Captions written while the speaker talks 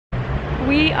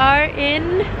We are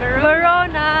in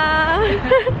Verona.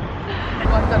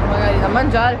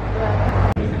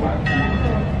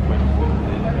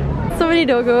 So many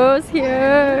doggos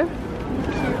here.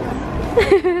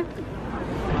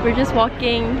 We're just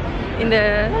walking in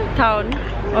the town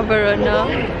of Verona.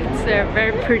 It's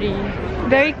very pretty,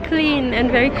 very clean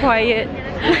and very quiet.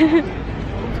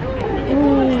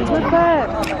 What's that?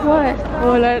 What?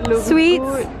 Oh, that looks Sweets.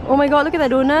 good. Oh my god, look at the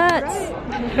donuts.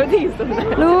 I don't think it's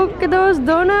donut. Look at those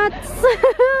donuts.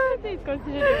 I think it's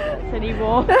considered donuts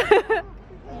anymore.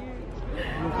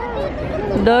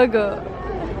 Doggo.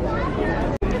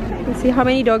 Let's see how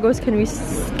many doggos can we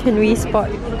spot.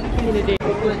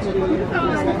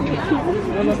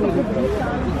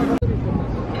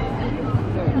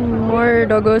 More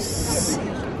doggos.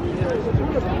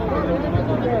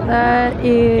 That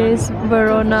is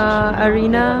Verona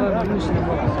Arena.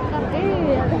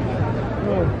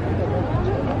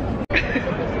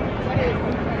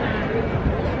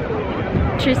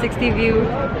 360 view.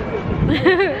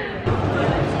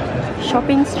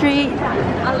 Shopping street.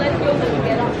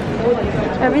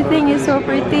 Everything is so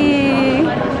pretty.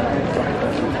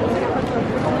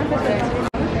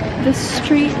 The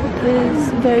street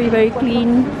is very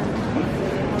clean.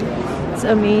 It's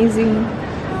amazing.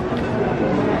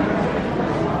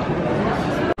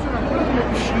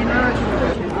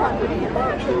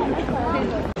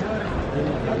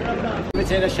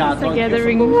 It's a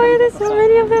gathering. Why are there so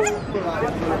many of them?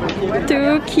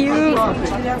 Too cute.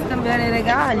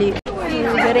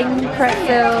 We're getting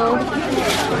pretzel.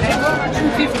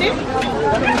 250?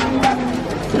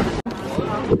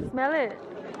 Smell it.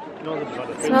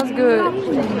 Smells good.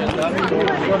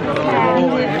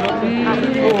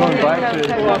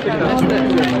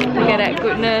 Look at that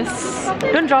goodness.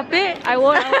 Don't drop it. I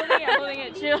won't. I'm holding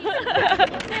it chill.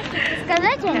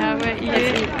 Yeah, we're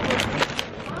eating.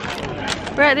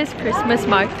 We're at this Christmas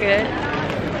market.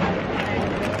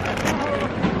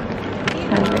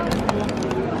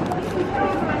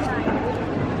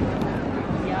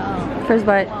 First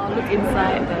bite. Oh, look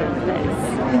inside the place.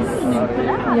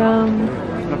 Yum.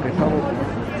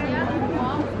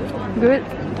 Good?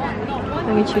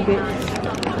 Let me chew it.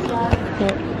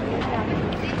 Okay.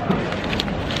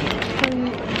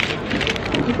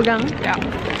 You pegang? Yeah.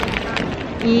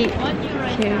 Eat.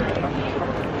 Okay.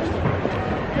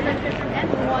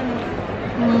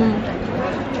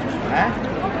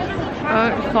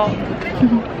 Salt.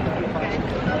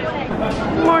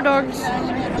 More dogs.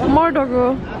 More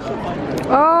doggo.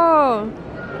 Oh,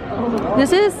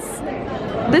 this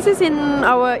is in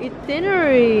our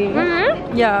itinerary.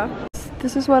 Yeah.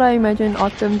 This is what I imagine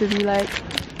autumn to be like.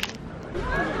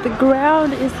 The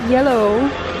ground is yellow.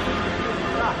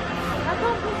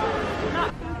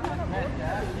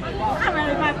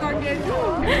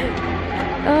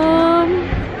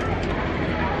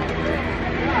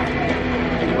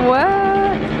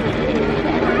 What?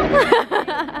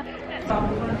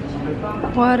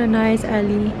 What a nice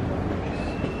alley.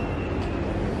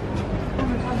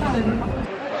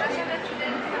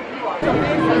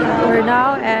 We're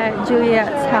now at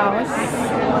Juliet's house.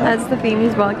 That's the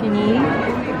famous balcony.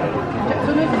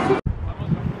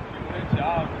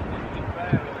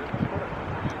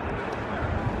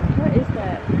 What is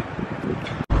that?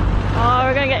 Oh,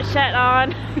 we're gonna get shat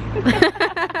on.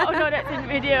 Oh no, that's in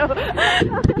video.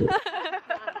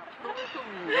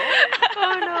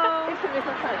 Oh no.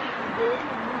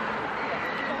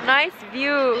 Nice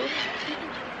view.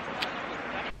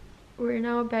 We're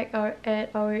now back at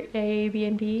our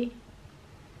Airbnb,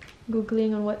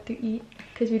 googling on what to eat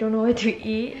because we don't know what to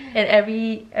eat and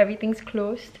everything's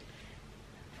closed.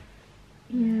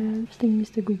 Yeah, thing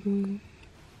Mr. Google.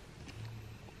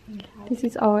 This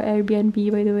is our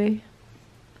Airbnb, by the way.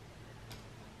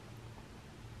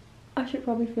 I should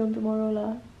probably film tomorrow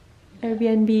lah.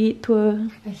 Airbnb tour.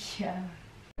 Yeah.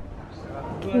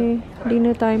 Okay,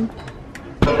 dinner time.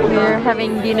 We're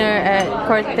having dinner at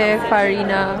Corte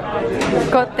Farina.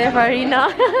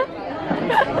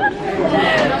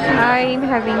 I'm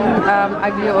having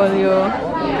aglio olio.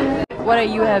 What are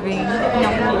you having?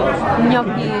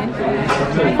 Gnocchi.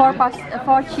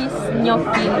 4 cheese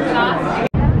gnocchi.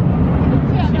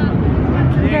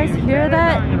 Can you guys hear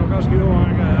that?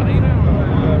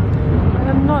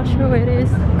 I'm not sure what it is.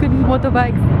 Could be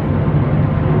motorbikes.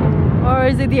 Or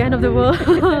is it the end of the world?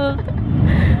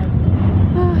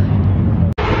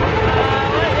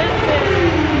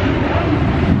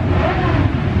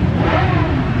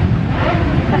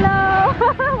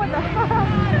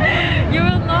 You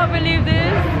will not believe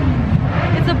this.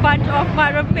 It's a bunch of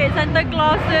Marapet Santa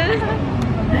Clauses.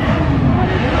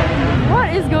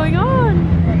 What is going on?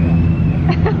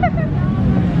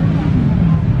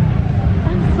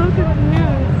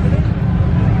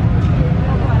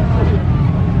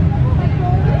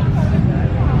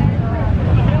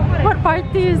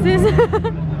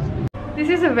 This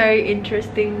is a very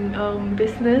interesting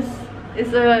business.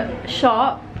 It's a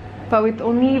shop, but with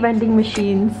only vending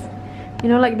machines. You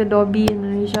know, like the Dobby in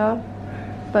Malaysia,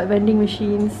 but vending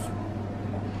machines.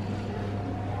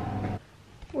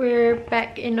 We're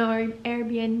back in our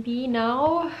Airbnb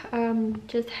now.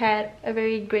 Just had a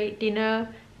very great dinner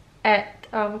at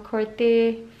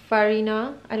Corte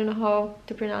Farina. I don't know how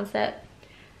to pronounce that,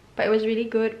 but it was really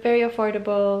good, very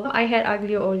affordable. I had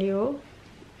aglio olio.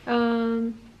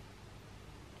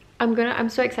 I'm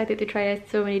so excited to try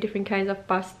so many different kinds of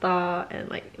pasta and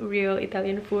like real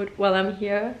Italian food while I'm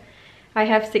here. I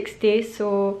have 6 days,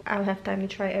 so I'll have time to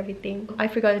try everything. I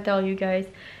forgot to tell you guys,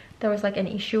 there was like an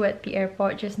issue at the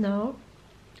airport just now.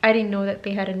 I didn't know that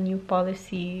they had a new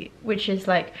policy, which is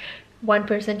like one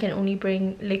person can only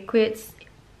bring liquids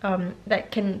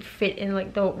that can fit in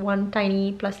like the one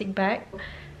tiny plastic bag.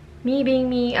 Me being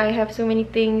me, I have so many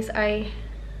things. I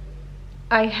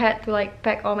had to like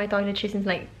pack all my toiletries in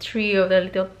like 3 of the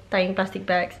little tiny plastic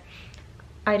bags.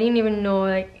 I didn't even know,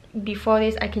 like before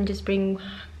this I can just bring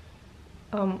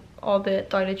all the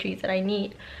toiletries that I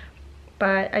need,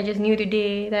 but I just knew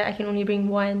today that I can only bring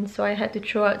one, so I had to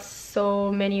throw out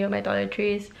so many of my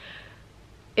toiletries.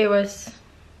 It was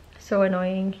so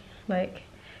annoying. Like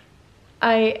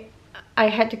I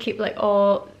had to keep like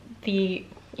all the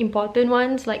important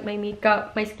ones, like my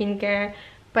makeup, my skincare,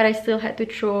 but I still had to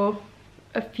throw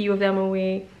a few of them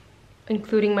away,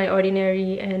 including my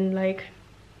ordinary and like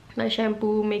my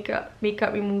shampoo, makeup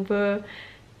remover,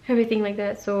 everything like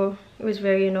that. So it was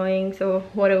very annoying. So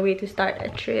what a way to start a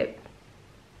trip.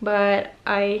 But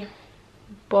I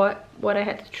bought what I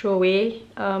had to throw away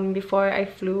before I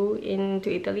flew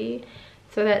into Italy,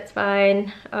 so that's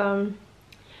fine.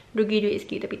 Rugi duit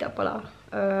sikit tapi tak apalah.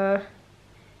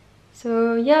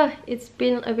 So yeah, it's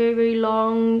been a very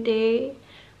long day.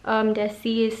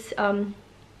 Desi is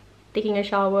taking a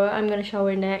shower. I'm gonna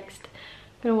shower next.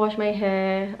 I'm gonna wash my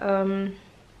hair.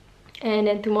 And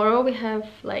then tomorrow we have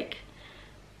like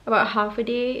about half a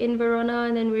day in Verona,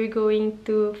 and then we're going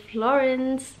to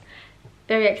Florence.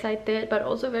 Very excited, but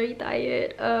also very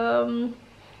tired.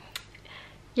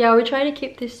 Yeah, we're trying to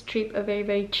keep this trip a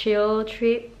very chill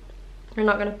trip. We're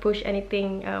not gonna push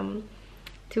anything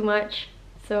too much,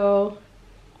 so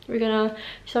we're gonna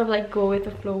sort of like go with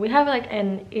the flow. We have like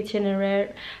an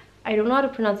itinerary. I don't know how to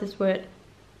pronounce this word.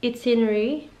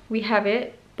 Itinerary. We have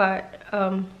it, but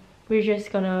we're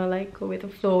just gonna like go with the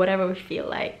flow, whatever we feel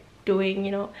like doing,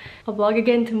 you know. I'll vlog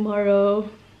again tomorrow.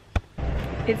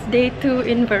 It's day 2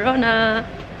 in Verona.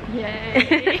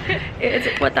 Yay!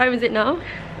 What time is it now?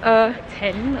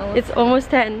 10. It's almost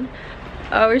 10.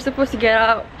 We're supposed to get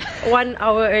out 1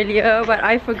 hour earlier, but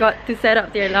I forgot to set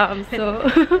up the alarm, so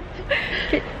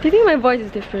do you think my voice is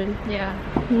different? Yeah.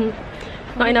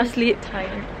 Not enough sleep.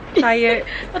 Tired.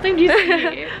 What time do you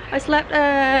sleep? I slept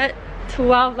at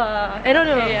 12 lah. I don't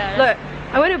know. Okay, yeah. Look,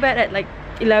 I went to bed at like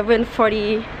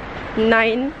 11:49.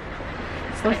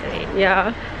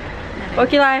 Yeah.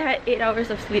 Okay lah, I had 8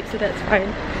 hours of sleep, so that's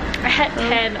fine. I had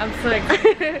 10. I'm so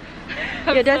excited.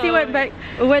 Yeah, Desi went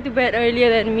to bed earlier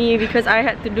than me because I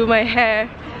had to do my hair.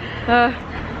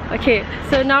 Okay,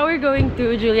 so now we're going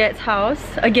to Juliet's house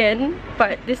again,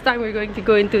 but this time we're going to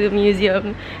go into the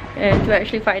museum and to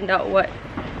actually find out what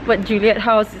Juliet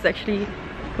house is actually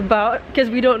about,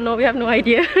 because we don't know, we have no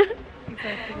idea.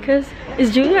 Because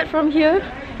is Juliet from here?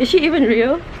 Is she even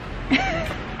real?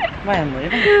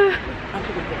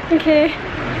 Okay.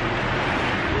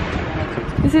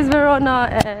 This is Verona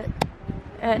at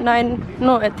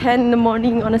 10 in the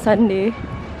morning on a Sunday.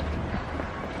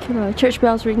 Okay, church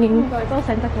bells ringing. Oh my god, it's all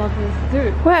Santa Clauses.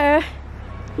 Dude. Where?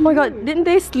 Oh my god, didn't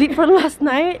they sleep from last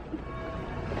night?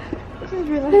 I just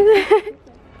realized.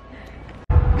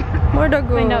 More to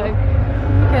go. I know.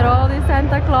 Look at all these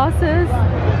Santa Clauses.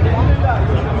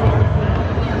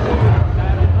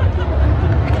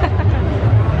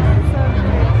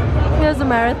 Here's a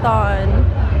marathon.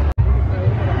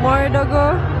 More to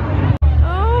go.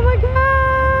 Oh my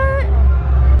god!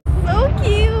 So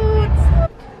cute!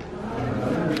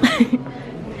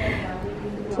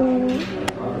 So,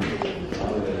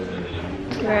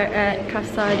 we're at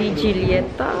Casa di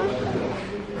Giulietta.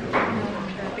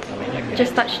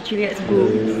 Just touched Juliet's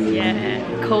boobs. Yeah.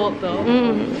 Cold though.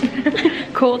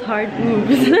 Cold hard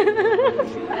boobs.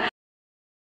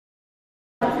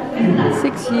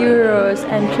 €6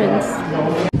 entrance.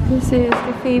 This is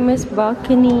the famous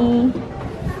balcony.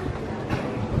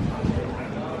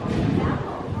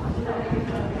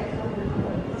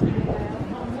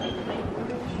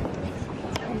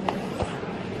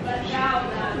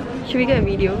 Should we get a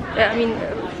video? I mean,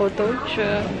 a photo?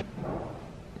 Sure.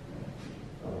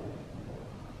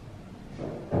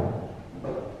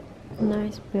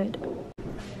 Nice bed.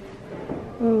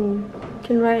 Oh,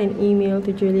 can write an email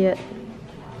to Juliet.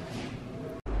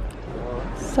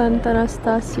 Santa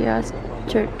Anastasia's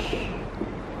Church.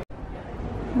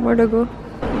 More to go.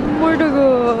 More to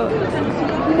go.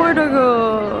 More to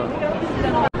go.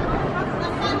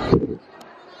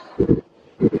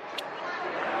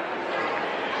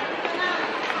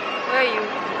 Where are you?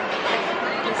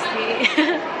 Let's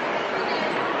see.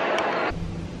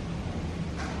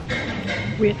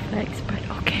 Weird flex, but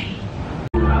okay.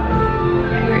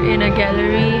 We're in a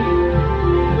gallery,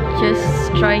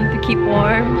 just trying to keep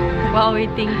warm while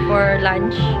waiting for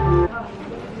lunch.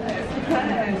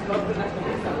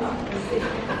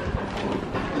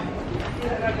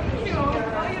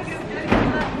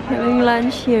 Having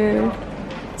lunch here.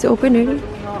 It's open already?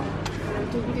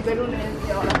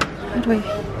 How do I?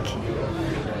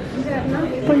 Okay.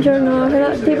 Buongiorno.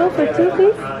 Hello. Table for two,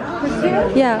 please?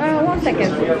 Yeah. 1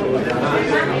 second.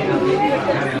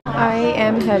 I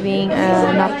am having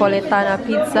a Napoletana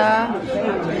pizza.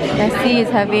 Nessie is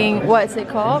having, what's it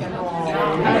called?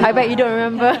 I bet you don't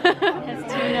remember.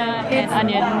 It's tuna and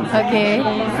onion. Okay.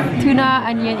 Tuna,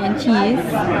 onion and cheese.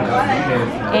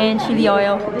 And chili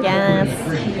oil. Yes.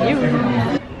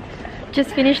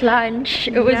 Just finished lunch.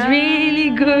 It was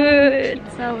really good.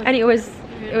 And it was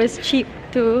cheap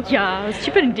too. Yeah, it was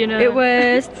cheaper than dinner. It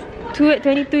was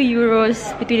 22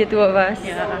 euros between the two of us.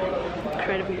 Yeah,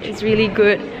 incredibly cheap. It's really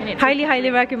good. Highly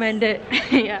recommend it.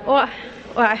 Yeah. Oh,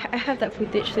 I have that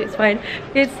footage, so it's fine.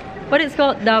 It's what it's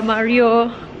called, Da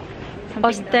Mario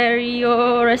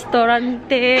Osterio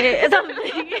Ristorante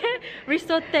something.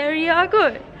 Ristoteria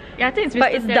good. Yeah, I think it's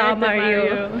But it's Da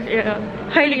Mario. Yeah.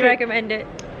 Highly recommend it.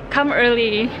 Come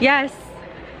early. Yes.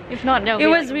 If not, there'll It be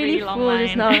was like really long full line.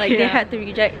 just now, like they Yeah. had to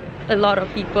reject a lot of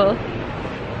people.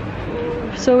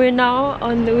 So we're now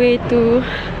on the way to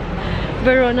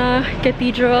Verona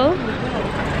Cathedral.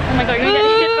 Oh my god, you're gonna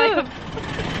get hit by a...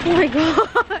 Oh my god.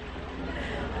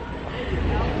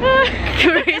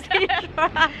 Crazy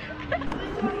truck.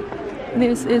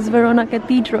 This is Verona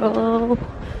Cathedral.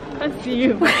 I see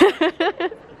you.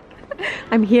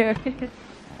 I'm here.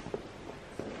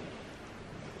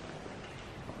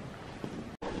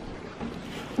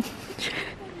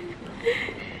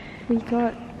 We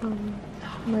got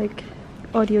like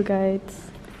audio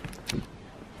guides.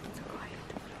 So quiet.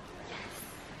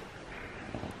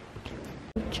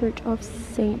 Church of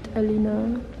Saint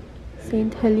Helena,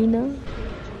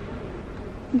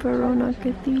 Verona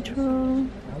Cathedral.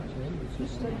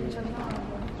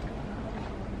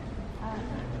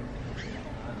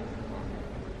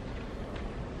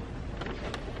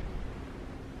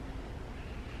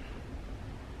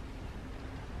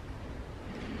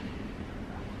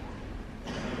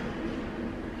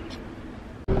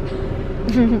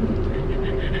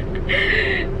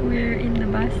 We're in the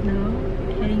bus now,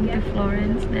 heading to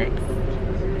Florence next.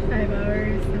 5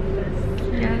 hours of bus.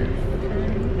 Yes.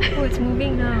 Oh, it's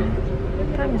moving now.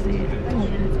 What time is it? Oh,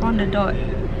 it's on the dot.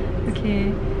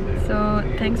 Okay, so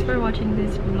thanks for watching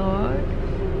this vlog.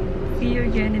 See you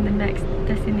again in the next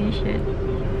destination.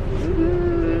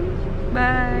 Woohoo!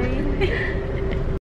 Bye!